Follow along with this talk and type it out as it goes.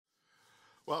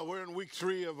Well, we're in week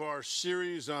 3 of our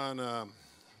series on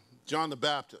John the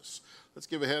Baptist. Let's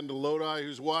give a hand to Lodi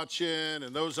who's watching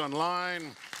and those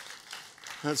online.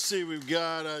 Let's see, we've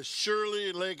got Shirley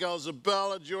in Lake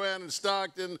Elzabella, Joanne in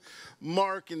Stockton,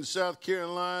 Mark in South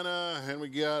Carolina, and we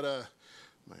got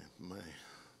my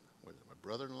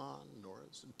brother-in-law,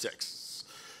 Nora's in Texas.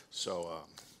 So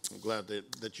I'm glad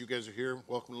that you guys are here.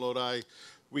 Welcome to Lodi,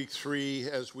 week 3,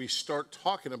 as we start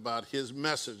talking about his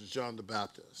message, John the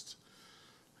Baptist.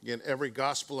 Again, every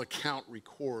gospel account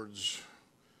records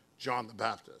John the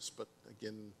Baptist, but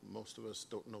again, most of us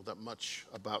don't know that much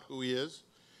about who he is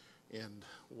and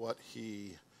what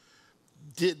he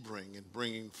did bring in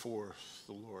bringing forth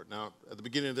the Lord. Now, at the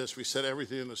beginning of this, we said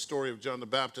everything in the story of John the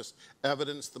Baptist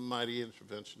evidenced the mighty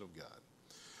intervention of God.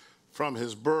 From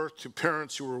his birth to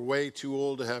parents who were way too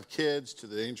old to have kids, to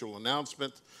the angel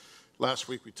announcement. Last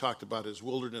week, we talked about his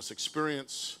wilderness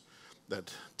experience.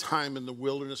 That time in the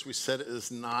wilderness, we said,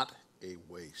 is not a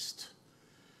waste.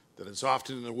 That it's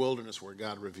often in the wilderness where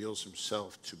God reveals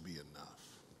himself to be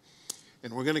enough.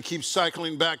 And we're going to keep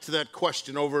cycling back to that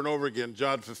question over and over again.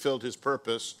 John fulfilled his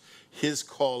purpose, his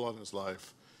call on his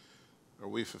life. Are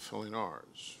we fulfilling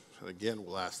ours? And again,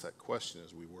 we'll ask that question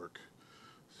as we work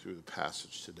through the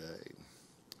passage today.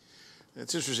 And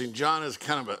it's interesting, John is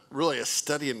kind of really a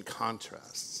study in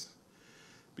contrasts.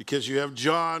 Because you have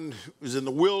John who's in the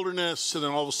wilderness and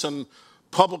then all of a sudden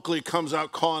publicly comes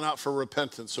out calling out for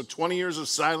repentance. So 20 years of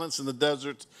silence in the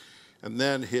desert and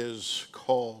then his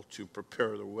call to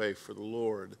prepare the way for the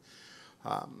Lord.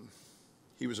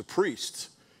 He was a priest.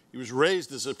 He was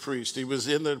raised as a priest. He was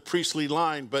in the priestly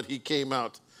line, but he came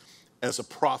out as a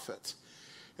prophet.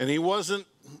 And he wasn't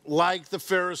like the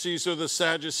Pharisees or the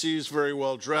Sadducees, very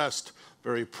well dressed,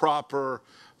 very proper,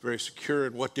 very secure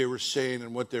in what they were saying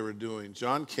and what they were doing.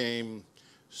 John came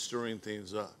stirring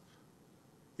things up.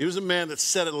 He was a man that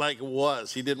said it like it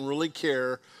was. He didn't really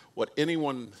care what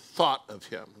anyone thought of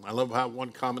him. I love how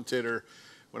one commentator,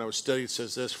 when I was studying,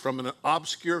 says this: from an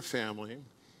obscure family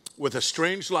with a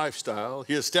strange lifestyle,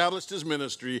 he established his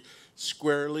ministry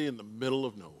squarely in the middle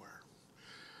of nowhere.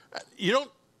 You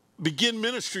don't begin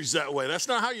ministries that way. That's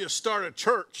not how you start a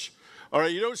church. All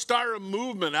right, you don't start a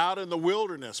movement out in the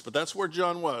wilderness, but that's where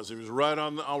John was. He was right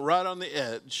on the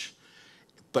edge,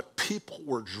 but people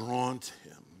were drawn to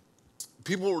him.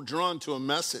 People were drawn to a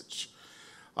message.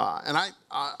 And I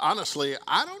honestly,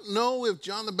 I don't know if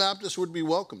John the Baptist would be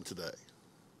welcome today.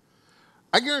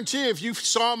 I guarantee you, if you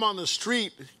saw him on the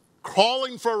street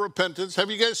calling for repentance,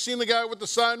 have you guys seen the guy with the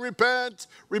sign, repent,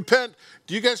 repent?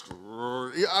 Do you guys,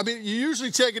 I mean, you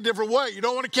usually take a different way. You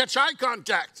don't want to catch eye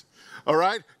contact. All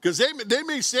right? Because they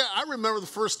may say, I remember the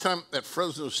first time at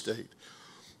Fresno State,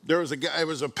 there was a guy, there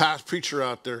was a past preacher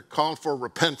out there calling for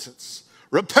repentance.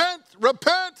 Repent,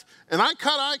 repent. And I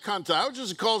caught eye contact. I was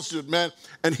just a college student, man,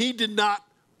 and he did not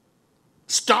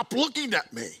stop looking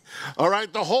at me, all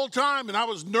right, the whole time. And I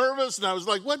was nervous, and I was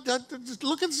like, what? Just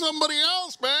look at somebody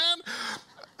else, man.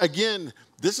 Again,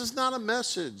 this is not a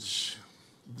message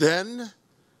then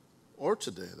or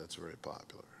today that's very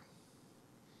popular.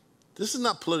 This is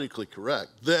not politically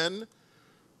correct then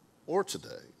or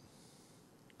today,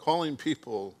 calling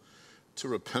people to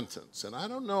repentance. And I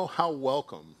don't know how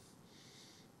welcome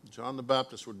John the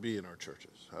Baptist would be in our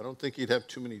churches. I don't think he'd have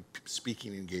too many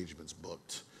speaking engagements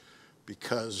booked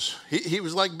because he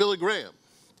was like Billy Graham.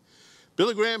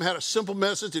 Billy Graham had a simple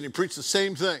message and he preached the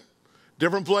same thing,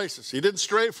 different places. He didn't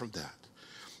stray from that.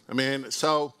 I mean,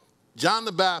 so John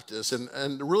the Baptist,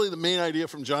 and really the main idea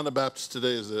from John the Baptist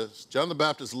today is this: John the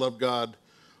Baptist loved God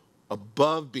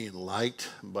above being liked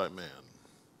by man.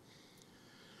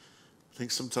 I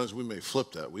think sometimes we may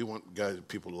flip that. We want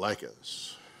people to like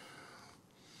us.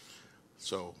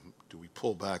 So do we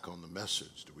pull back on the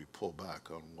message? Do we pull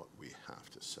back on what we have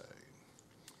to say?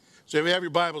 So if you have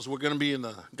your Bibles, we're going to be in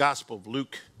the Gospel of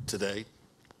Luke today.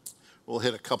 We'll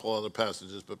hit a couple other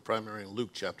passages, but primarily in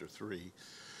Luke chapter 3.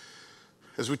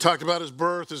 As we talked about his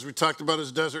birth, as we talked about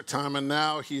his desert time, and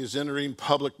now he is entering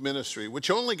public ministry, which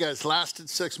only, guys, lasted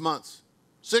 6 months.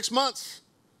 6 months.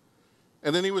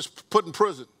 And then he was put in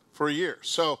prison for a year.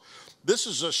 So this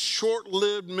is a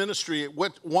short-lived ministry,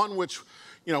 one which,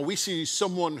 you know, we see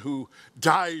someone who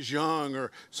dies young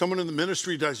or someone in the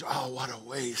ministry dies, oh, what a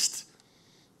waste.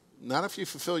 Not if you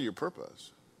fulfill your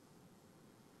purpose.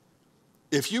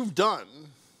 If you've done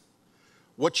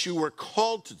what you were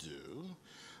called to do,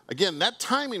 again, that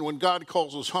timing when God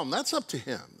calls us home, that's up to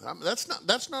him.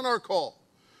 That's not our call.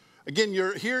 Again,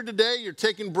 you're here today, you're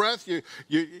taking breath,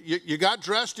 you got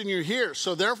dressed and you're here.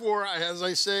 So therefore, as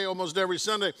I say almost every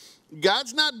Sunday,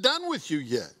 God's not done with you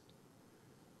yet.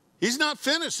 He's not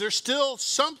finished. There's still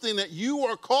something that you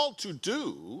are called to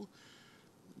do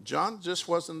John just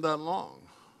wasn't that long.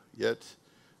 Yet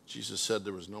Jesus said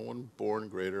there was no one born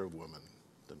greater of women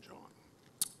than John.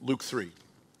 Luke 3,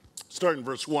 starting in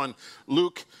verse 1.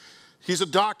 Luke, he's a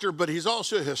doctor, but he's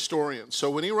also a historian. So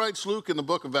when he writes Luke in the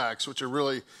book of Acts, which are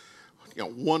really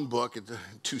one book in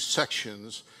two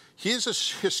sections, he is a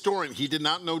historian. He did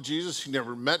not know Jesus. He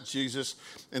never met Jesus.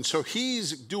 And so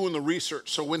he's doing the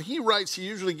research. So when he writes, he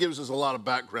usually gives us a lot of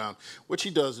background, which he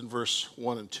does in verse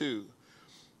 1 and 2.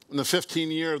 In the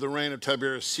 15th year of the reign of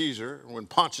Tiberius Caesar, when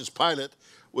Pontius Pilate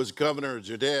was governor of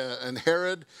Judea, and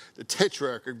Herod, the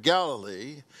tetrarch of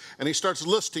Galilee, and he starts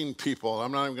listing people.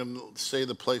 I'm not even going to say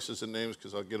the places and names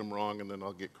because I'll get them wrong and then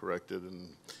I'll get corrected. And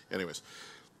anyways.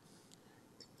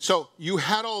 So you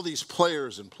had all these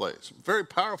players in place, very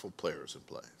powerful players in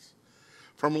place,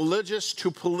 from religious to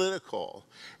political.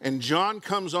 And John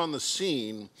comes on the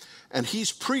scene and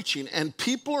he's preaching, and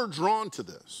people are drawn to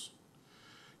this.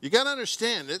 You got to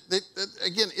understand,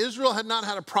 again, Israel had not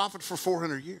had a prophet for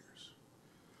 400 years.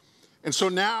 And so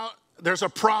now there's a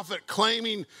prophet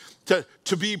claiming to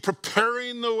be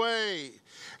preparing the way.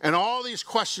 And all these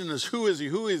questions, who is he,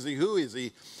 who is he, who is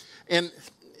he? And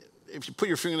if you put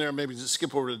your finger there, maybe just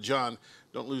skip over to John,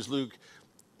 don't lose Luke.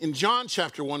 In John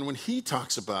chapter 1, when he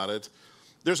talks about it,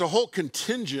 there's a whole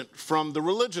contingent from the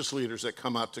religious leaders that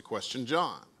come out to question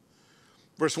John.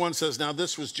 Verse 1 says, now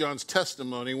this was John's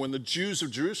testimony when the Jews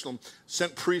of Jerusalem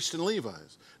sent priests and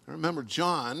Levites. Now remember,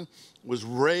 John was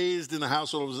raised in the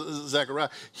household of Zechariah.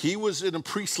 He was in a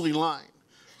priestly line.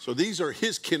 So these are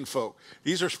his kinfolk.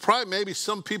 These are probably maybe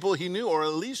some people he knew, or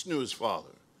at least knew his father.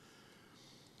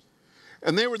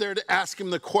 And they were there to ask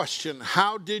him the question,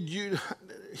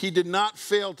 he did not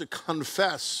fail to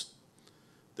confess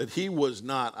that he was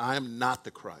not, I am not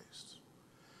the Christ.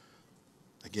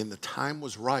 Again, the time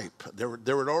was ripe.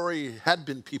 There already had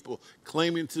been people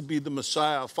claiming to be the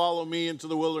Messiah. Follow me into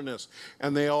the wilderness.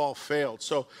 And they all failed.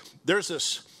 So there's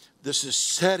this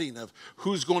setting of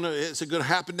is it going to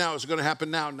happen now? Is it going to happen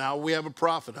now? Now we have a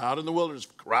prophet out in the wilderness.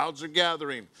 Crowds are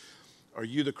gathering. Are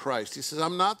you the Christ? He says,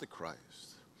 I'm not the Christ.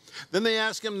 Then they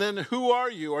ask him, then who are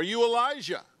you? Are you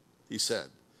Elijah? He said,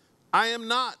 I am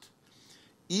not.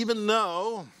 Even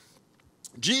though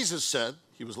Jesus said,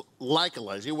 he was like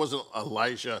Elijah. He wasn't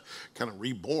Elijah kind of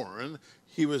reborn.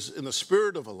 He was in the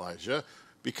spirit of Elijah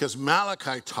because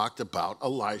Malachi talked about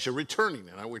Elijah returning.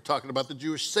 And we were talking about the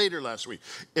Jewish Seder last week.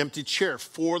 Empty chair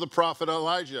for the prophet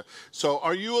Elijah. So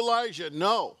are you Elijah?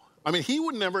 No. I mean, he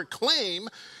would never claim,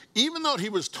 even though he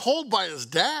was told by his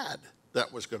dad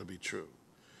that was going to be true.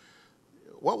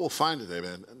 What we'll find today,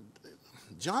 man,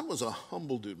 John was a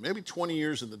humble dude. Maybe 20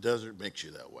 years in the desert makes you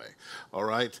that way, all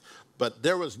right? But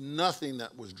there was nothing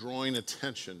that was drawing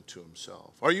attention to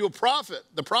himself. Are you a prophet?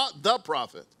 The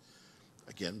prophet.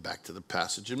 Again, back to the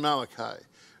passage in Malachi.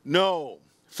 No.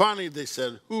 Finally, they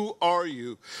said, who are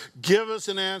you? Give us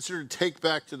an answer to take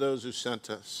back to those who sent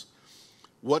us.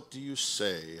 What do you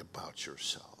say about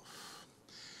yourself?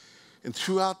 And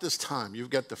throughout this time, you've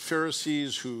got the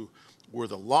Pharisees who were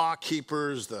the law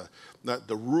keepers, the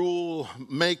rule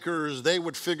makers. They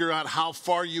would figure out how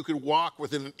far you could walk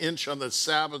within an inch on the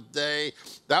Sabbath day.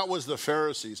 That was the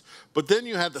Pharisees. But then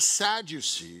you had the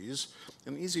Sadducees.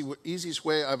 An easiest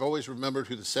way I've always remembered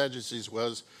who the Sadducees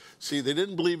was. See, they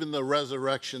didn't believe in the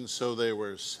resurrection, so they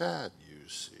were sad, you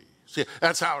see. See,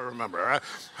 that's how I remember.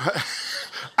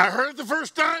 I heard it the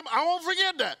first time. I won't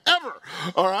forget that, ever.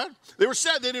 All right? They were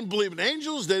sad. They didn't believe in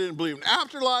angels. They didn't believe in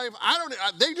afterlife.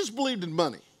 They just believed in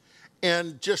money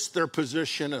and just their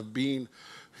position of being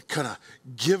kind of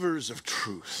givers of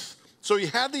truth. So you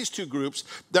had these two groups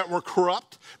that were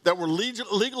corrupt, that were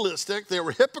legalistic, they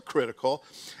were hypocritical,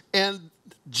 and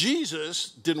Jesus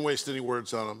didn't waste any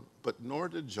words on them, but nor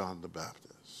did John the Baptist.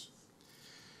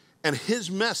 And his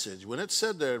message, when it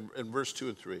said there in verse 2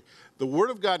 and 3, the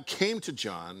word of God came to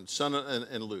John,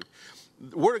 and Luke.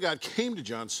 The word of God came to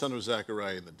John, son of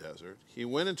Zechariah, in the desert. He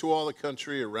went into all the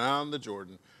country around the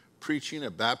Jordan, preaching a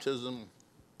baptism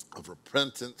of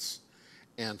repentance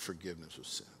and forgiveness of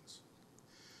sins.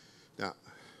 Now,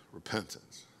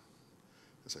 repentance,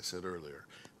 as I said earlier,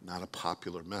 not a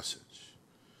popular message,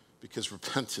 because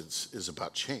repentance is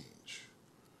about change.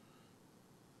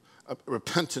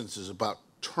 Repentance is about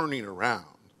turning around.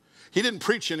 He didn't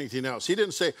preach anything else. He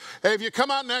didn't say, hey, if you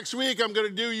come out next week, I'm going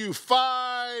to do you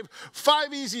five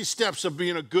easy steps of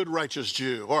being a good, righteous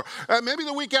Jew. Or maybe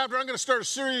the week after, I'm going to start a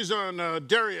series on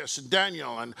Darius and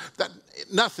Daniel. And that,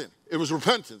 nothing. It was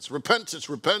repentance, repentance,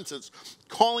 repentance,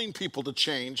 calling people to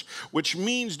change, which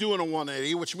means doing a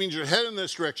 180, which means you're heading in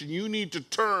this direction. You need to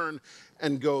turn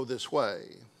and go this way.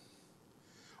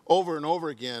 Over and over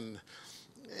again,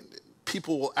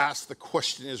 people will ask the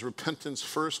question, is repentance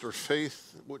first or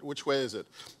faith? Which way is it?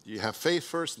 Do you have faith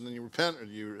first and then you repent, or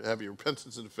do you have your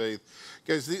repentance and faith?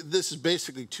 Guys, this is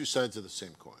basically two sides of the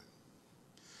same coin.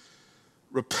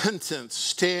 Repentance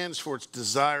stands for its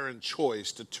desire and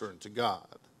choice to turn to God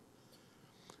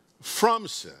from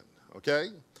sin, okay?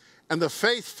 And the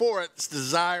faith for its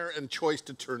desire and choice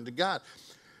to turn to God.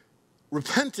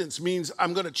 Repentance means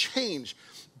I'm going to change.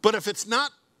 But if it's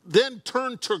not then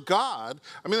turn to God,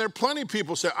 I mean, there are plenty of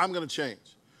people say, I'm going to change.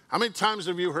 How many times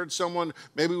have you heard someone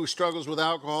maybe who struggles with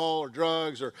alcohol or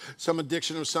drugs or some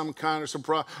addiction of some kind or some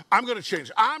problem? I'm going to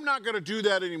change. I'm not going to do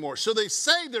that anymore. So they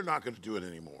say they're not going to do it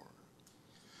anymore.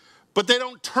 But they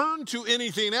don't turn to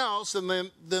anything else, and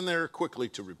then they're quickly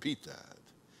to repeat that.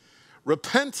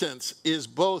 Repentance is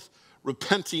both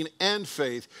repenting and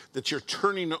faith, that you're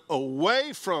turning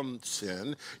away from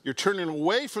sin, you're turning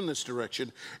away from this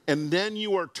direction, and then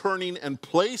you are turning and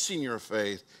placing your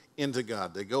faith into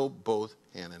God. They go both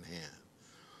hand in hand.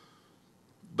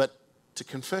 But to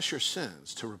confess your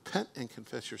sins, to repent and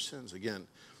confess your sins, again,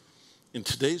 in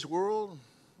today's world,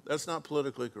 that's not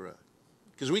politically correct.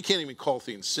 Because we can't even call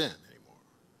things sin anymore.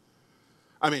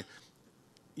 I mean,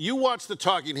 you watch the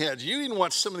talking heads. You even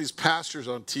watch some of these pastors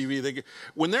on TV.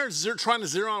 When they're trying to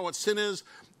zero on what sin is,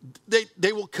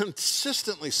 they will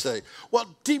consistently say,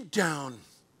 well, deep down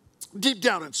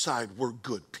inside, we're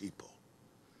good people.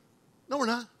 No, we're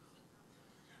not.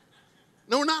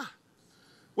 No, we're not.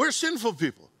 We're sinful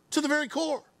people to the very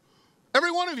core.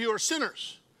 Every one of you are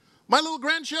sinners. My little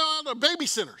grandchild are baby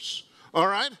sinners, all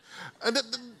right?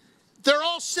 They're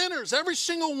all sinners. Every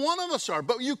single one of us are.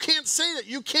 But you can't say that.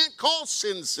 You can't call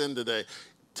sin today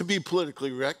to be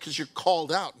politically correct because you're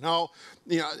called out. No,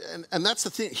 you know, and that's the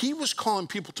thing. He was calling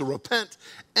people to repent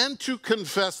and to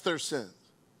confess their sins.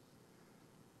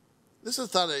 This is a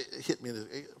thought that hit me.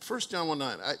 1 John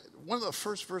 1:9. One of the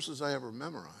first verses I ever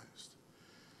memorized.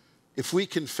 If we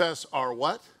confess our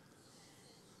what?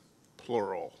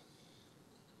 Plural.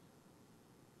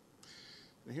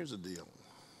 And here's the deal.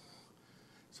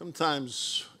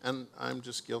 Sometimes, and I'm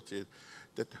just guilty,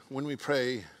 that when we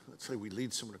pray, let's say we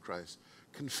lead someone to Christ,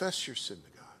 confess your sin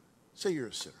to God. Say you're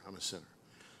a sinner. I'm a sinner.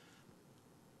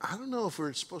 I don't know if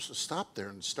we're supposed to stop there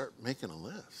and start making a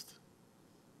list.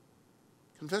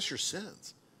 Confess your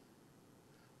sins.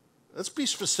 Let's be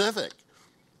specific.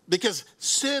 Because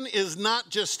sin is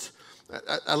not just,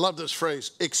 I love this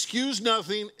phrase, excuse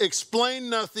nothing, explain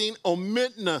nothing,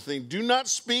 omit nothing. Do not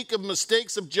speak of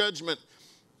mistakes of judgment,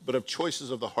 but of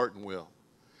choices of the heart and will.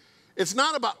 It's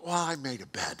not about, well, I made a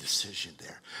bad decision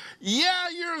there. Yeah,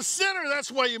 you're a sinner.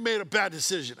 That's why you made a bad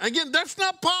decision. Again, that's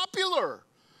not popular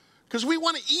because we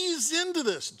want to ease into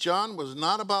this. John was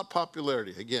not about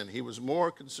popularity. Again, he was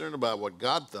more concerned about what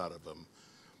God thought of him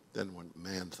than what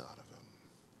man thought of him.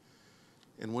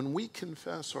 And when we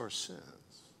confess our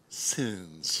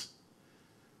sins,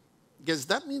 because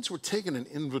that means we're taking an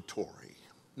inventory.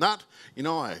 Not,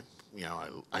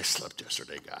 I slept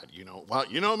yesterday, God. Well,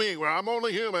 you know me, well, I'm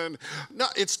only human. No,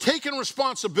 it's taking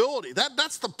responsibility.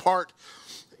 That's the part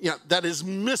that is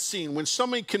missing when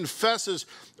somebody confesses.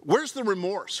 Where's the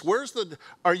remorse?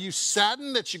 Are you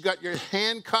saddened that you got your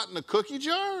hand caught in a cookie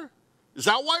jar? Is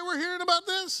that why we're hearing about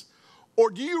this? Or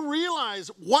do you realize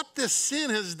what this sin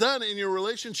has done in your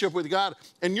relationship with God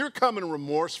and you're coming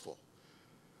remorseful?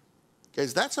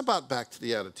 Guys, that's about back to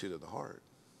the attitude of the heart.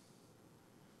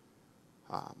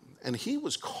 And he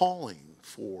was calling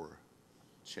for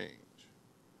change.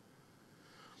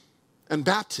 And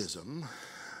baptism,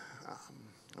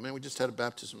 we just had a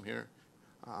baptism here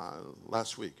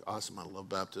last week. Awesome, I love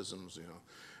baptisms.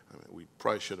 We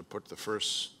probably should have put the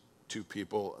first 3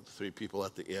 people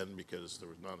at the end because there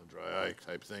was not a dry eye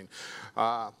type thing.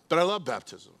 But I love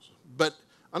baptisms. But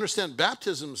understand,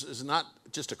 baptisms is not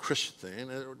just a Christian thing.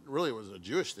 It really was a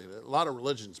Jewish thing. A lot of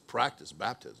religions practice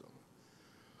baptism.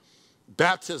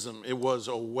 Baptism, it was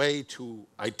a way to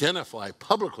identify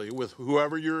publicly with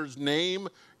whoever your name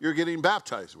you're getting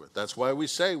baptized with. That's why we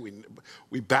say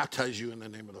we baptize you in the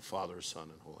name of the Father, Son,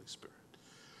 and Holy Spirit.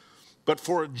 But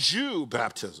for a Jew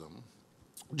baptism,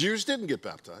 Jews didn't get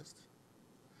baptized.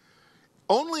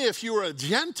 Only if you were a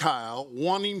Gentile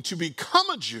wanting to become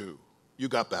a Jew, you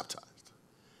got baptized.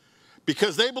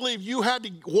 Because they believed you had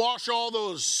to wash all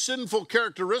those sinful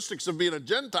characteristics of being a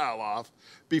Gentile off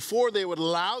before they would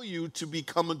allow you to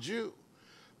become a Jew.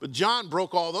 But John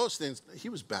broke all those things. He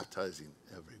was baptizing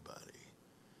everybody.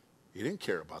 He didn't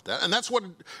care about that. And that's what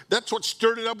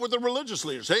stirred it up with the religious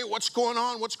leaders. Hey, what's going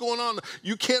on? What's going on?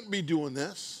 You can't be doing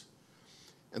this.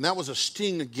 And that was a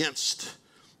sting against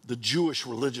the Jewish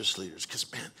religious leaders. Because,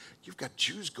 man, you've got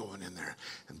Jews going in there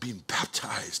and being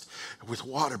baptized with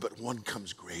water, but one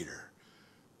comes greater.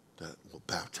 that will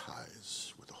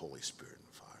baptize with the Holy Spirit and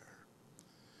fire.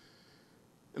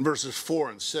 In verses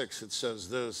 4 and 6, it says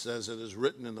this, as it is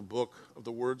written in the book of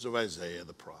the words of Isaiah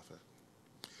the prophet.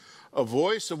 A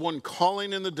voice of one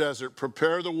calling in the desert,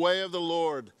 prepare the way of the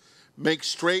Lord, make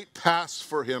straight paths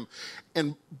for him.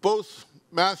 And both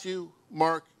Matthew,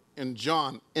 Mark, and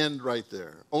John end right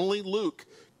there. Only Luke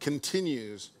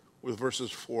continues with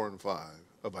verses 4 and 5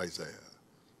 of Isaiah.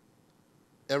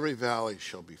 Every valley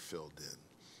shall be filled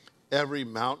in, every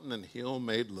mountain and hill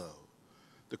made low.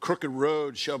 The crooked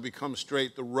road shall become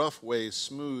straight, the rough ways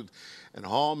smooth, and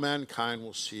all mankind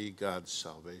will see God's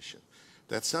salvation.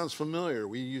 That sounds familiar.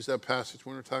 We use that passage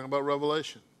when we're talking about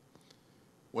Revelation.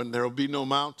 When there will be no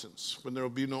mountains, when there will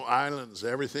be no islands,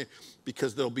 everything,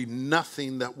 because there will be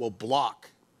nothing that will block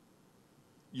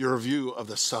your view of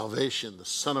the salvation, the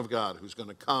Son of God who's going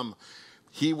to come.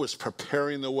 He was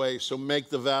preparing the way, so make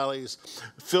the valleys,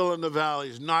 fill in the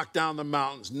valleys, knock down the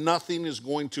mountains. Nothing is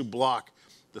going to block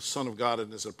the Son of God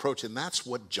in his approach, and that's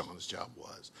what John's job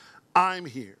was. I'm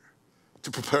here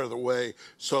to prepare the way,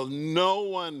 so no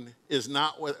one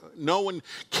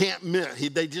can't miss.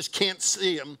 They just can't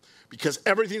see him because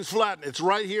everything's flattened. It's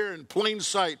right here in plain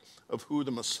sight of who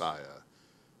the Messiah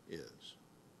is.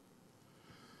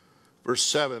 Verse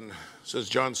 7 says,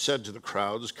 John said to the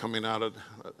crowds coming out of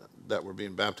that were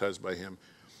being baptized by him.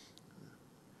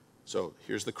 So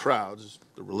here's the crowds,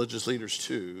 the religious leaders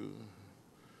too.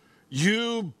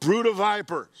 You brood of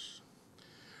vipers.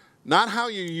 Not how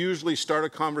you usually start a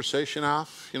conversation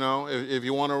off. You know, if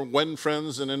you want to win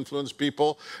friends and influence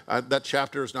people, that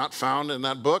chapter is not found in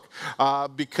that book.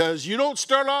 Because you don't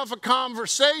start off a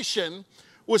conversation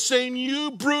with saying,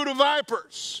 you brood of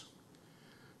vipers.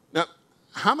 Now,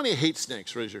 how many hate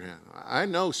snakes? Raise your hand. I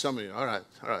know some of you. All right.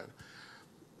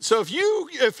 So if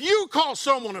you call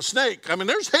someone a snake, I mean,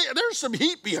 there's some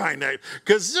heat behind that,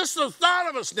 because just the thought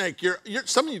of a snake,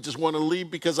 some of you just want to leave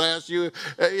because I asked you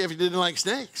if you didn't like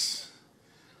snakes.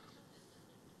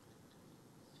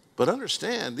 But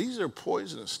understand, these are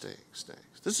poisonous snakes.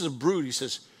 This is a brood. He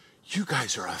says, you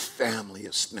guys are a family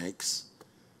of snakes.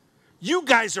 You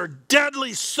guys are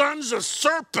deadly sons of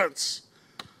serpents.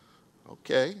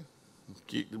 Okay.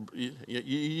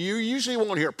 You usually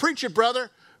won't hear, preach it,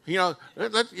 brother. You know,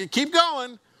 keep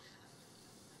going.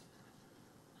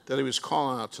 That he was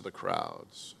calling out to the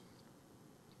crowds.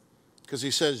 Because he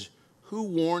says, who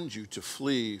warned you to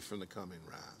flee from the coming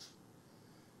wrath?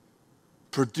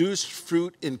 Produce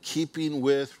fruit in keeping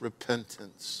with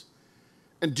repentance.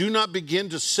 And do not begin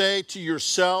to say to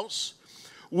yourselves,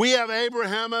 we have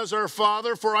Abraham as our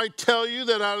father, for I tell you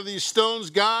that out of these stones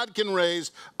God can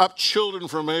raise up children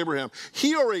from Abraham.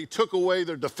 He already took away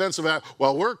their defensive act.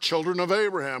 Well, we're children of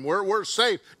Abraham. We're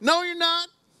safe. No, you're not.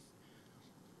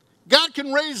 God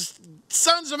can raise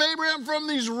sons of Abraham from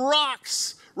these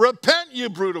rocks. Repent, you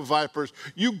brood of vipers,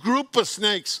 you group of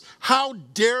snakes. How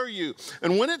dare you?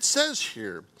 And when it says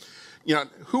here, you know,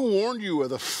 who warned you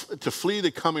to flee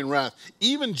the coming wrath?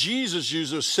 Even Jesus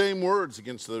used those same words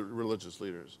against the religious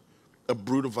leaders, a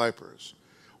brood of vipers,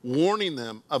 warning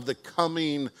them of the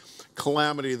coming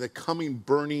calamity, the coming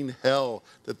burning hell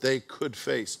that they could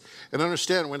face. And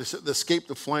understand, when they escape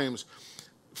the flames,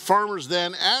 farmers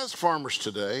then, as farmers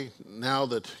today, now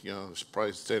that, you know, it's probably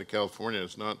the state of California,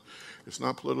 it's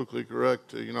not politically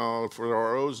correct, you know, for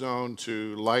our ozone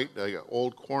to light an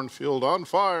old cornfield on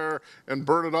fire and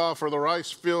burn it off, or the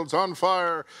rice fields on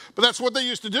fire. But that's what they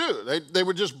used to do. They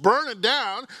would just burn it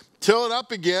down, till it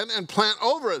up again, and plant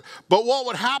over it. But what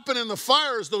would happen in the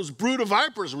fire is those brood of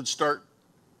vipers would start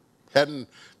heading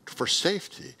for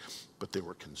safety, but they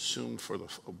were consumed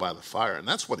by the fire. And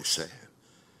that's what he's saying.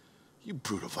 You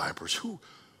brood of vipers, who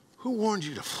warned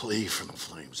you to flee from the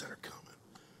flames that are coming?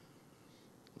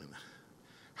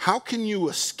 How can you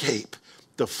escape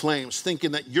the flames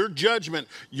thinking that your judgment,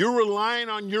 you're relying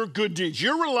on your good deeds,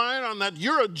 you're relying on that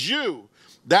you're a Jew?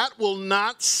 That will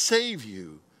not save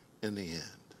you in the end.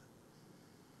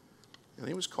 And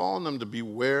he was calling them to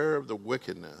beware of the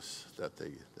wickedness that they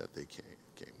came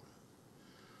with.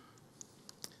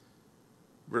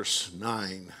 Verse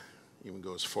 9 even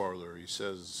goes farther. He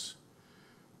says,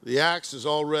 the axe is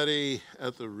already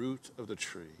at the root of the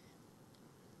tree.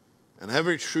 And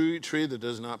every tree that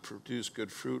does not produce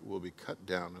good fruit will be cut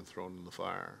down and thrown in the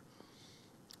fire.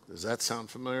 Does that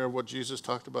sound familiar with what Jesus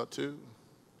talked about too?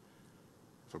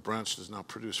 If a branch does not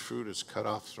produce fruit, it's cut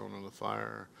off, thrown in the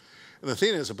fire. And the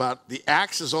thing is about the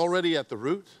axe is already at the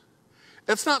root.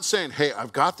 It's not saying, hey,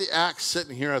 I've got the axe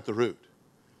sitting here at the root.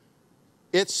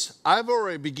 It's, I've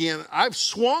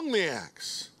swung the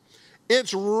axe.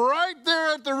 It's right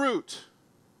there at the root.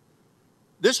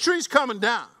 This tree's coming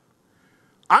down.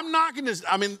 I'm not going to,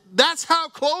 I mean, that's how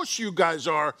close you guys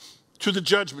are to the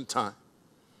judgment time.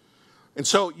 And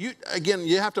so, you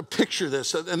have to picture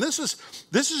this. And this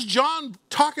is John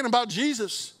talking about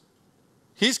Jesus.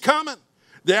 He's coming.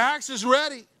 The axe is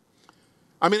ready.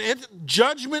 I mean,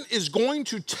 judgment is going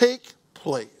to take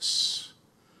place.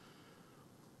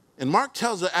 And Mark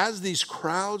tells us as these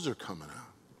crowds are coming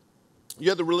out, you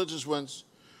had the religious ones,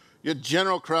 you had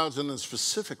general crowds, and then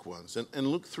specific ones. And in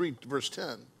Luke 3, verse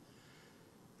 10,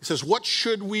 he says, what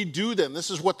should we do then? This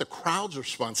is what the crowd's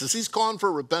response is. He's calling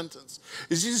for repentance.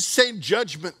 Is he saying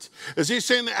judgment? Is he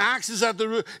saying the axe is at the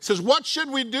root? He says, what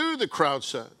should we do, the crowd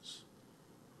says.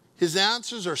 His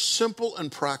answers are simple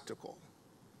and practical.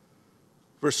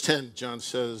 Verse 10, John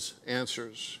says,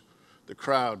 answers the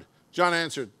crowd. John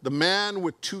answered, the man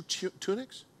with 2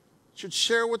 tunics should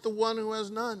share with the one who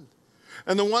has none.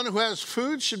 And the one who has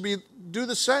food should do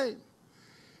the same.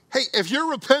 Hey, if you're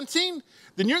repenting,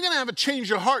 then you're going to have a change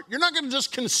of heart. You're not going to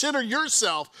just consider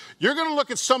yourself. You're going to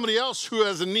look at somebody else who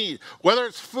has a need, whether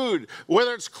it's food,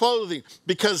 whether it's clothing,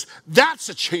 because that's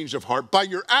a change of heart by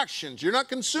your actions. You're not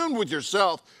consumed with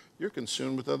yourself. You're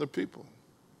consumed with other people.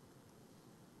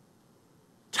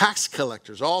 Tax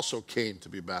collectors also came to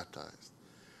be baptized.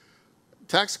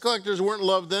 Tax collectors weren't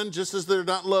loved then, just as they're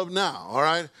not loved now, all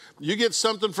right? You get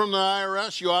something from the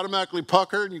IRS, you automatically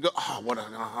pucker, and you go,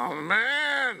 oh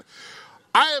man.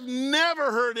 I have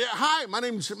never heard it. Hi, my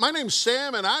name's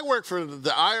Sam, and I work for the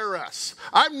IRS.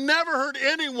 I've never heard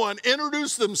anyone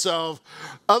introduce themselves,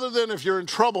 other than if you're in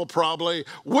trouble probably,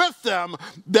 with them,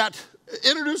 that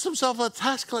introduce themselves as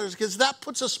tax collectors, because that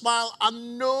puts a smile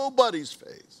on nobody's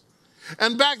face.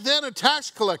 And back then, a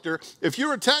tax collector, if you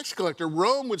were a tax collector,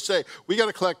 Rome would say, we got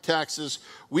to collect taxes.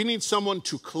 We need someone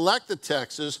to collect the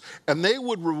taxes. And they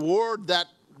would reward that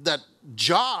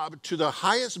job to the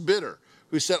highest bidder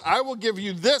who said, I will give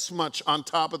you this much on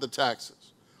top of the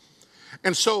taxes.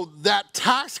 And so that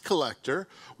tax collector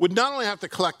would not only have to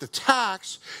collect the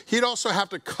tax, he'd also have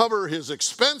to cover his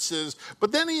expenses,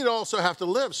 but then he'd also have to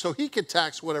live so he could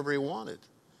tax whatever he wanted.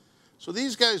 So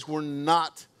these guys were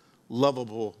not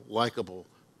lovable, likable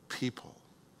people.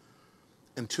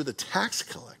 And to the tax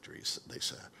collector, they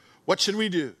said, what should we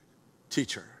do,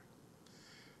 teacher?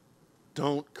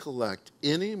 Don't collect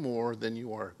any more than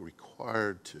you are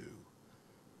required to.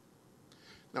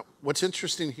 Now, what's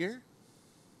interesting here?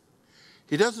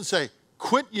 He doesn't say,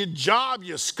 quit your job,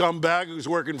 you scumbag who's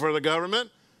working for the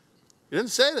government. He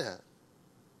didn't say that.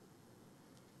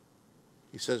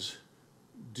 He says,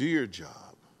 do your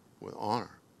job with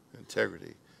honor and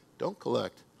integrity. Don't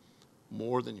collect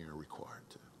more than you're required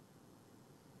to.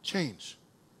 Change.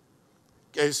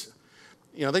 Guys,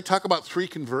 they talk about 3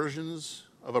 conversions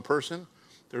of a person.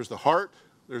 There's the heart,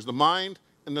 there's the mind,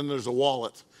 and then there's the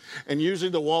wallet. And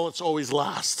usually the wallet's always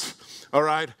last. All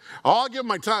right? I'll give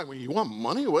my time. Well, you want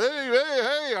money?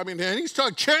 Hey. I mean, and he's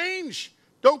talking change.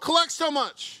 Don't collect so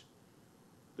much.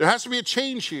 There has to be a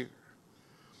change here.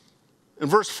 In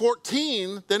verse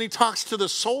 14, then he talks to the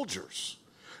soldiers.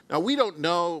 Now, we don't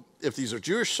know if these are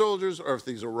Jewish soldiers or if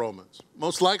these are Romans.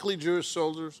 Most likely Jewish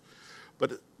soldiers.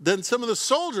 But then some of the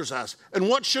soldiers ask, and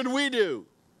what should we do?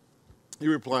 He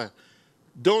replied,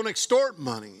 don't extort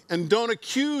money and don't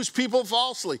accuse people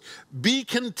falsely. Be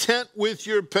content with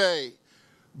your pay.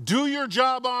 Do your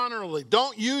job honorably.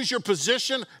 Don't use your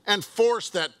position and force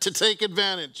that to take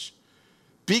advantage.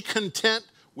 Be content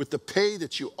with the pay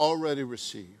that you already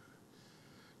receive.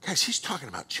 Guys, he's talking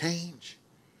about change.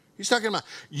 He's talking about,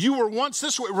 you were once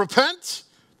this way. Repent.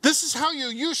 This is how you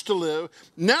used to live.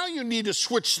 Now you need to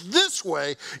switch this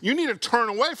way. You need to turn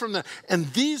away from that. And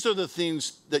these are the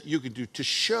things that you can do to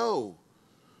show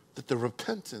that the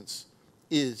repentance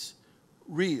is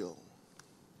real.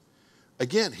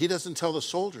 Again, he doesn't tell the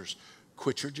soldiers,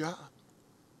 quit your job.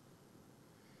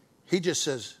 He just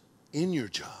says, in your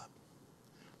job,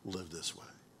 live this way.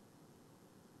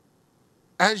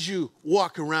 As you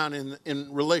walk around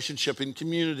in relationship, in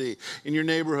community, in your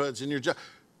neighborhoods, in your job,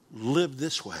 live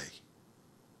this way.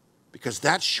 Because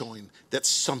that's showing that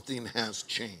something has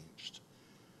changed.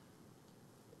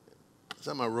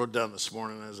 Something I wrote down this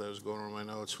morning as I was going over my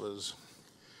notes was,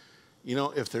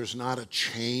 if there's not a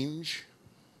change,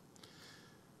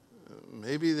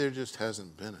 maybe there just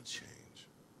hasn't been a change.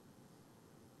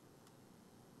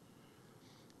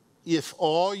 If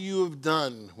all you have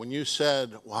done when you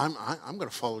said, well, I'm going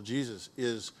to follow Jesus,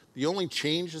 is the only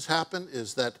change has happened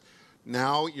is that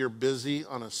now you're busy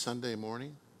on a Sunday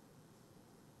morning,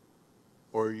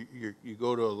 or you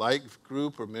go to a life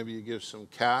group, or maybe you give some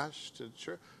cash to the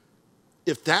church.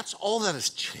 If that's all that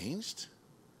has changed,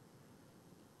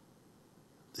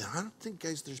 then I don't think,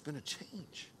 guys, there's been a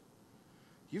change.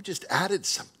 You just added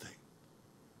something.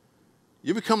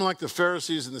 You become like the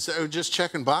Pharisees and the just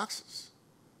checking boxes.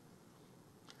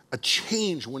 A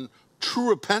change when true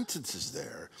repentance is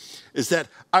there is that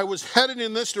I was headed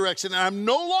in this direction and I'm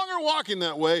no longer walking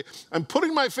that way. I'm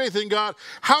putting my faith in God.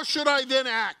 How should I then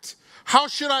act? How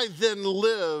should I then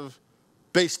live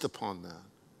based upon that?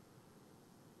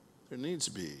 There needs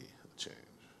to be a change.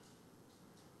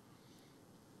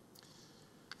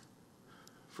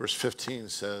 Verse 15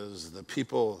 says, the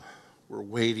people were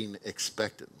waiting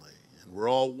expectantly, and were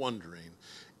all wondering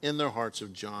in their hearts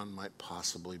if John might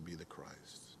possibly be the Christ.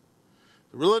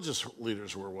 The religious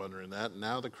leaders were wondering that, and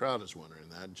now the crowd is wondering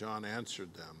that. John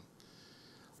answered them,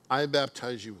 I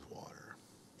baptize you with water,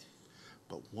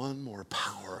 but one more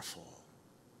powerful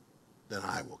than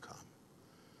I will come.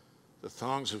 The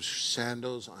thongs of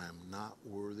sandals I am not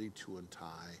worthy to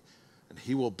untie, and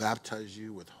he will baptize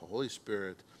you with the Holy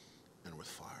Spirit and with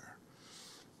fire.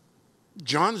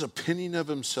 John's opinion of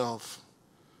himself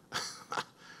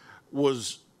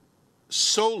was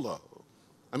so low.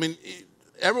 I mean,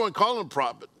 everyone called him a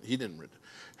prophet. He didn't.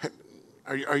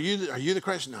 Are you the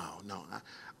Christ? No.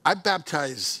 I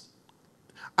baptize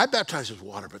with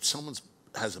water, but someone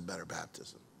has a better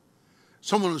baptism.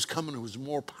 Someone who's coming who is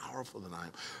more powerful than I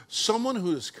am. Someone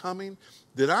who is coming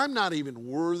that I'm not even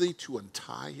worthy to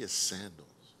untie his sandals.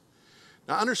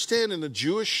 Now understand, in the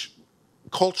Jewish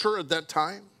culture at that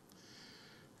time,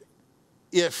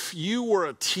 if you were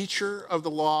a teacher of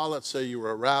the law, let's say you were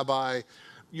a rabbi,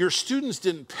 your students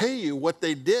didn't pay you. What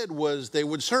they did was they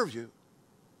would serve you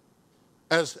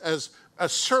as a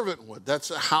servant would.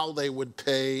 That's how they would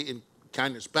pay in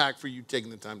kindness back for you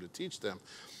taking the time to teach them.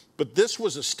 But this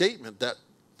was a statement that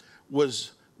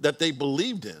they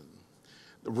believed in.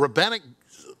 The rabbinic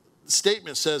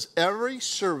statement says, every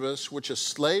service which a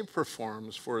slave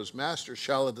performs for his master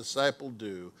shall a disciple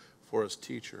do for his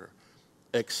teacher,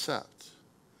 except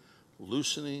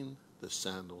loosening the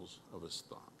sandals of his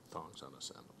thongs on his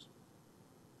sandals.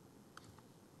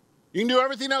 You can do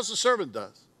everything else a servant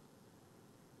does,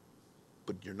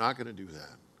 but you're not going to do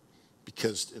that,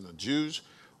 because in the Jews,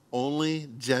 only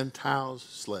Gentiles,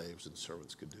 slaves, and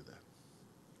servants could do that.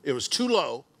 It was too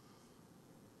low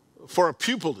for a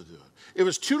pupil to do it. It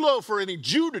was too low for any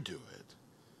Jew to do it.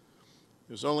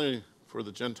 It was only for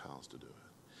the Gentiles to do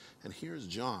it. And here's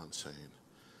John saying,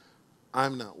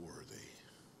 I'm not worthy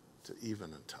to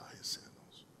even untie his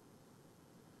sandals.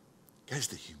 Guys,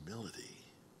 the humility.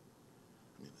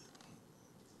 I mean,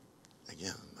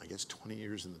 again, I guess 20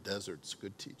 years in the desert's a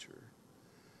good teacher.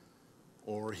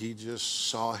 Or he just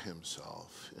saw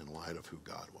himself in light of who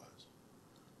God was.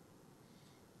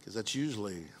 Because that's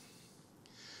usually,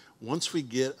 once we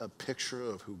get a picture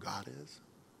of who God is,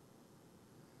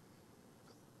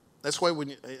 that's why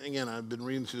again, I've been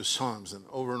reading through the Psalms and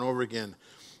over again,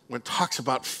 when it talks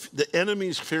about the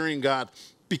enemies fearing God,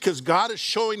 because God is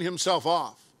showing himself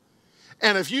off.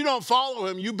 And if you don't follow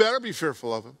him, you better be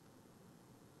fearful of him.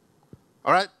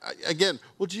 All right? Again,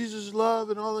 well, Jesus is love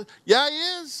and all that. Yeah, he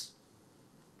is.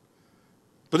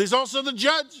 But he's also the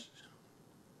judge.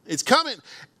 It's coming.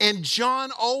 And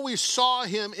John always saw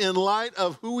him in light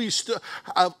of who he stood,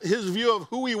 of his view of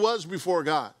who he was before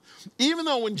God. Even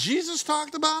though when Jesus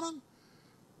talked about him,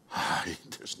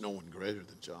 there's no one greater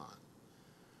than John.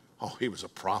 Oh, he was a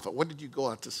prophet. What did you go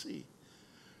out to see?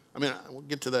 I mean, we'll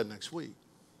get to that next week.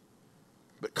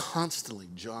 But constantly,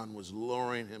 John was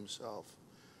lowering himself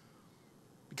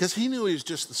because he knew he was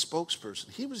just the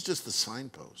spokesperson. He was just the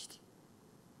signpost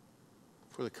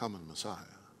for the coming Messiah.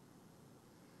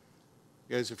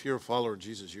 Guys, if you're a follower of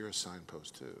Jesus, you're a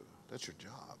signpost too. That's your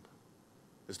job,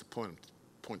 is to point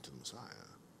to the Messiah.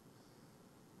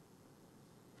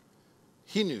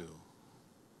 He knew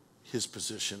his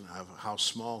position of how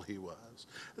small he was.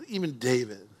 Even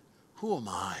David, who am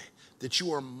I that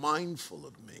you are mindful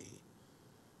of me?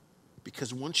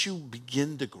 Because once you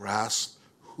begin to grasp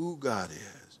who God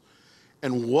is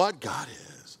and what God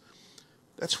is,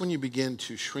 that's when you begin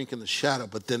to shrink in the shadow,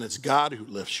 but then it's God who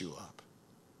lifts you up.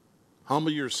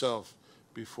 Humble yourself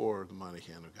before the mighty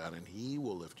hand of God, and he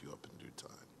will lift you up in due time.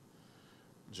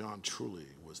 John truly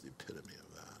was the epitome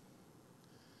of that.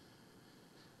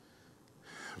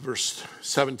 Verse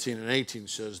 17 and 18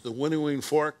 says, the winnowing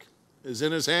fork is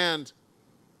in his hand.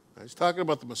 Now, he's talking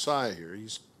about the Messiah here.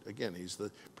 He's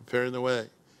preparing the way.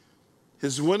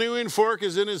 His winnowing fork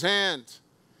is in his hand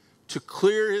to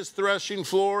clear his threshing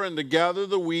floor and to gather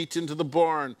the wheat into the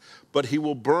barn, but he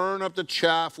will burn up the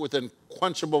chaff with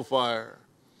unquenchable fire.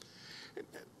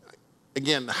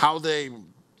 Again, how they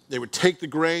would take the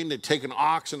grain, they'd take an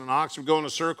ox, and an ox would go in a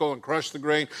circle and crush the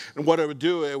grain, and what it would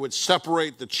do, it would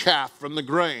separate the chaff from the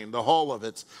grain, the hull of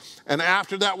it. And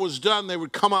after that was done, they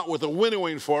would come out with a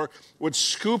winnowing fork, would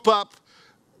scoop up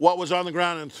what was on the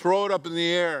ground and throw it up in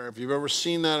the air. If you've ever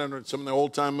seen that in some of the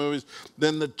old-time movies,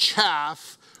 then the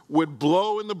chaff would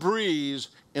blow in the breeze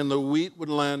and the wheat would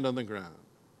land on the ground.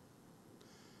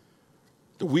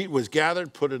 The wheat was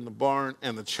gathered, put in the barn,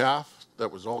 and the chaff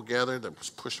that was all gathered, that was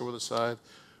pushed over the side,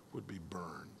 would be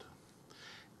burned.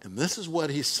 And this is what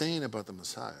he's saying about the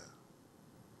Messiah.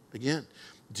 Again,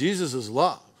 Jesus is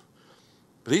love.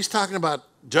 But he's talking about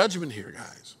judgment here,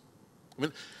 guys. I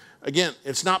mean, again,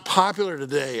 it's not popular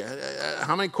today.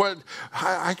 How many questions?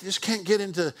 I just can't get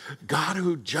into God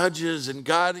who judges and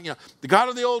God, the God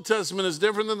of the Old Testament is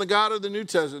different than the God of the New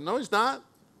Testament. No, he's not.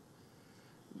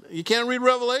 You can't read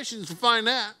Revelations to find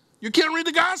that. You can't read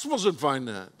the Gospels and find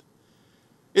that.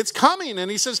 It's coming,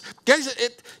 and he says, guys,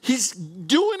 he's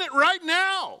doing it right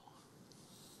now.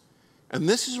 And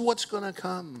this is what's going to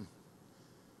come.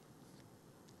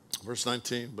 Verse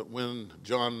 19, but when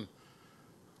John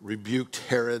rebuked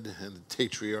Herod and the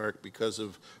tetrarch because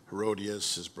of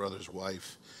Herodias, his brother's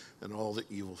wife, and all the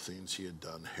evil things he had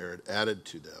done, Herod added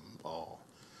to them all,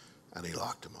 and he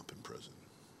locked him up in prison,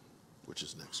 which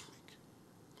is next week,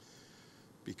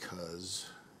 because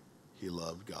he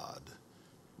loved God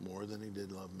more than he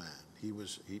did love man. He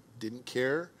didn't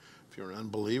care if you're an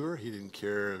unbeliever. He didn't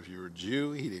care if you were a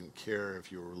Jew. He didn't care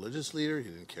if you were a religious leader. He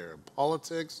didn't care in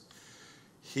politics.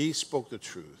 He spoke the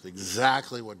truth,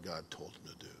 exactly what God told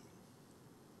him to do.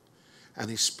 And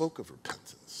he spoke of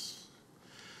repentance.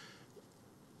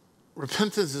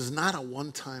 Repentance is not a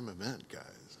one-time event,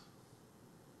 guys.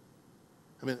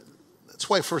 I mean, that's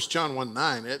why 1 John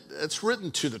 1:9, it's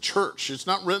written to the church. It's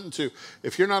not written to,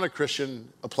 if you're not a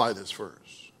Christian, apply this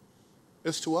verse.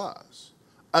 It's to us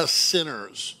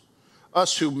sinners,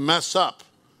 us who mess up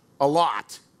a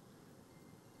lot,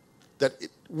 that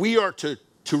we are to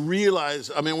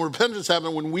realize, when repentance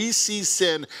happens when we see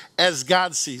sin as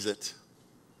God sees it.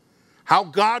 How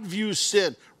God views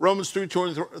sin. Romans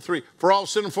 3:23, for all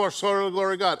sin and fall short of the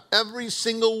glory of God. Every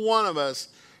single one of us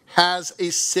has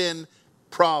a sin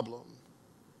problem.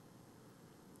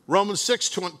 Romans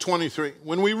 6:23,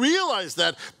 when we realize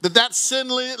that sin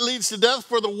leads to death,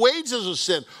 for the wages of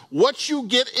sin, what you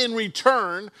get in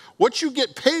return, what you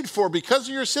get paid for because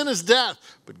of your sin is death,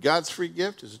 but God's free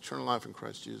gift is eternal life in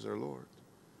Christ Jesus our Lord.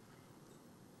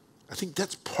 I think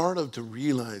that's part of to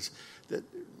realize that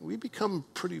we become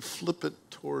pretty flippant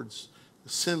towards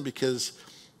sin because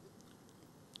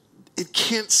it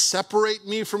can't separate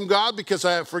me from God because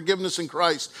I have forgiveness in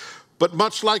Christ. But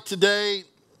much like today,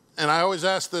 and I always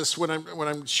ask this when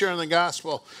I'm sharing the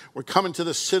gospel, we're coming to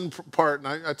the sin part,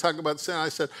 and I talk about sin. I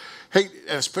said, hey,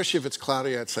 especially if it's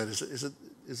cloudy outside, is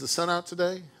the sun out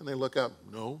today? And they look up,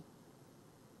 no.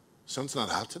 Sun's not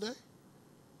out today?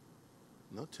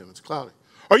 No, Tim, it's cloudy.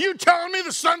 Are you telling me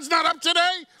the sun's not up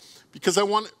today? Because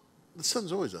the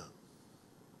sun's always up.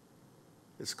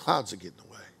 It's clouds that get in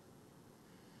the way.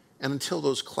 And until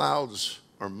those clouds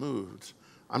are moved,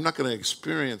 I'm not going to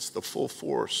experience the full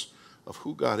force of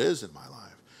who God is in my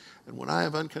life. And when I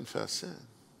have unconfessed sin,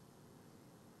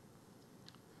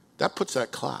 that puts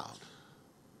that cloud.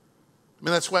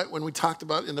 That's why when we talked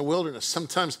about in the wilderness,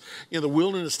 sometimes the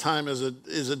wilderness time is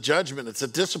a judgment. It's a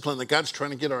discipline that God's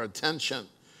trying to get our attention.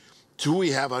 Do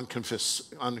we have unconfessed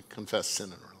sin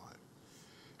in our life?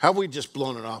 Have we just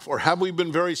blown it off? Or have we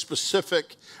been very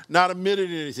specific, not admitted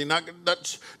anything, not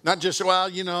just, well,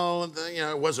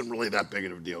 it wasn't really that big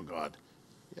of a deal, God.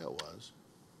 Yeah, it was.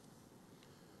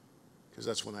 Because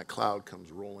that's when that cloud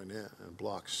comes rolling in and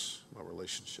blocks my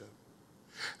relationship.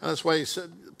 And that's why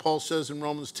Paul says in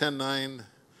Romans 10:9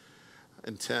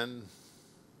 and 10,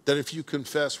 that if you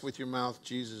confess with your mouth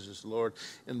Jesus is Lord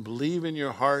and believe in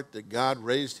your heart that God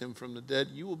raised him from the dead,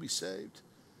 you will be saved.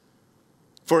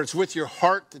 For it's with your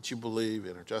heart that you believe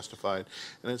and are justified,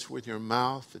 and it's with your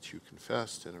mouth that you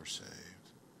confess and are saved.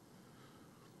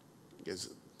 Because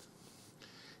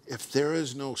if there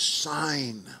is no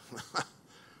sign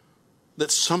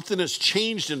that something has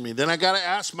changed in me, then I got to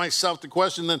ask myself the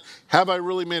question, then, have I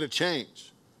really made a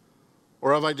change?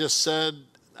 Or have I just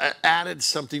added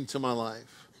something to my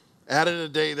life? Added a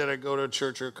day that I go to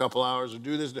church or a couple hours or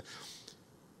do this.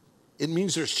 It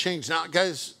means there's change. Now,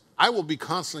 guys, I will be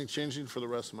constantly changing for the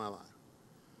rest of my life.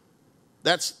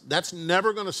 That's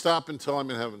never going to stop until I'm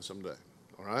in heaven someday,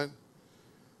 all right?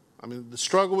 The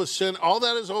struggle with sin, all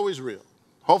that is always real.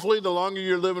 Hopefully, the longer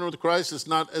you're living with Christ, it's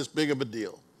not as big of a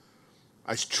deal.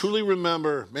 I truly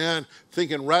remember,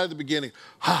 thinking right at the beginning,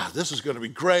 this is going to be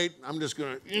great. I'm just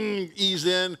going to ease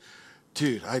in.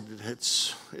 Dude,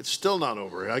 it's still not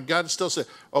over. God still said,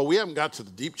 we haven't got to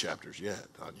the deep chapters yet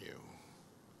on you.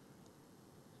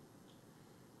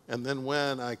 And then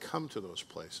when I come to those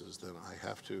places, then I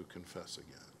have to confess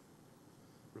again,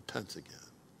 repent again,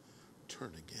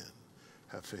 turn again,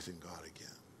 have faith in God again.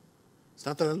 It's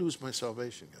not that I lose my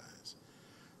salvation, guys.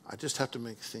 I just have to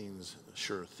make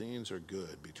sure things are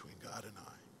good between God and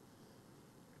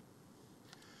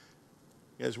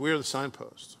I. Guys, we are the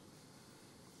signpost.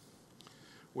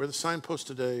 We're the signpost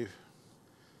today.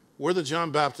 We're the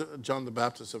John the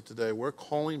Baptist of today. We're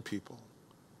calling people.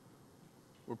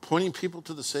 We're pointing people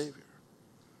to the Savior.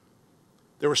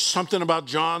 There was something about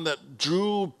John that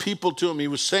drew people to him. He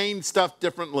was saying stuff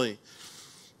differently.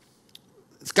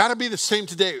 It's got to be the same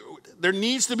today. There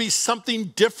needs to be something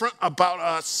different about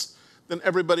us than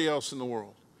everybody else in the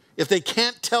world. If they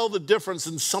can't tell the difference,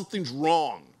 then something's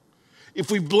wrong.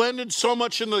 If we've blended so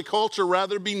much into the culture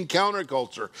rather than being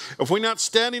counterculture, if we're not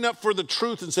standing up for the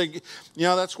truth and saying,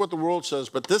 that's what the world says,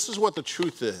 but this is what the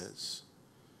truth is.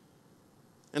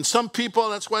 And some people,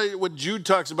 that's why what Jude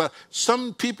talks about,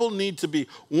 some people need to be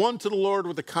won to the Lord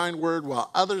with a kind word, while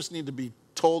others need to be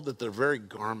told that their very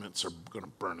garments are going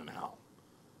to burn in hell.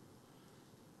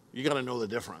 You got to know the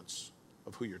difference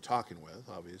of who you're talking with,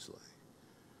 obviously.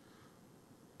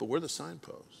 But we're the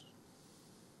signpost.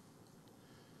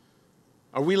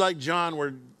 Are we like John,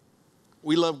 where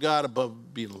we love God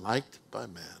above being liked by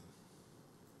man?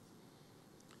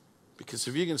 Because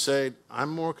if you can say, I'm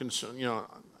more concerned,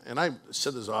 and I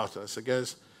said this often, I said,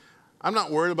 guys, I'm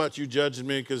not worried about you judging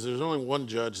me because there's only one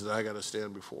judge that I got to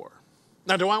stand before.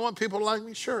 Now, do I want people to like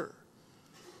me? Sure.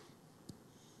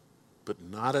 But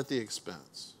not at the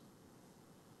expense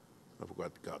of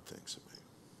what God thinks of me.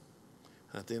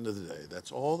 And at the end of the day,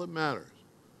 that's all that matters.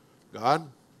 God,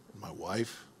 my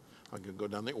wife, I can go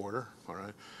down the order, all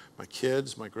right? My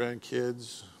kids, my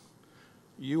grandkids,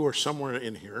 you are somewhere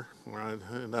in here, all right,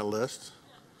 in that list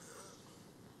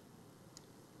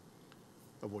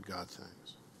of what God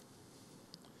thinks.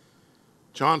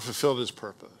 John fulfilled his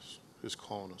purpose, his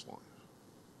call in his life.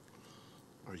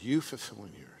 Are you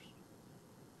fulfilling yours?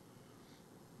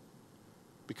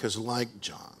 Because like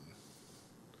John,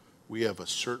 we have a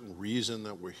certain reason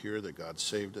that we're here, that God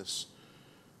saved us.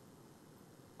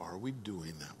 Are we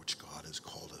doing that which God has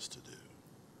called us to do?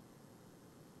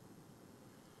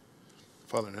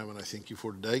 Father in heaven, I thank you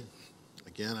for today.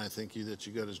 Again, I thank you that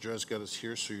you got us dressed, got us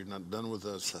here, so you're not done with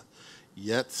us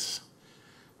yet.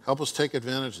 Help us take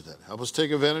advantage of that. Help us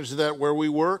take advantage of that where we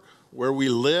work, where we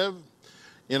live,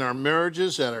 in our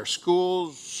marriages, at our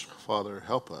schools. Father,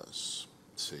 help us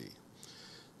see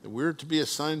that we're to be a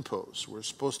signpost. We're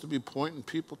supposed to be pointing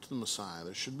people to the Messiah.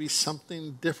 There should be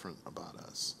something different about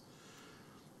us.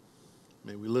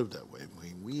 May we live that way.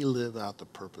 May we live out the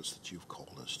purpose that you've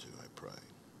called us to, I pray.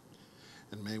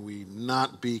 And may we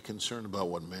not be concerned about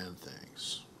what man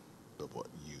thinks, but what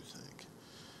you think.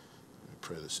 I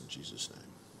pray this in Jesus' name.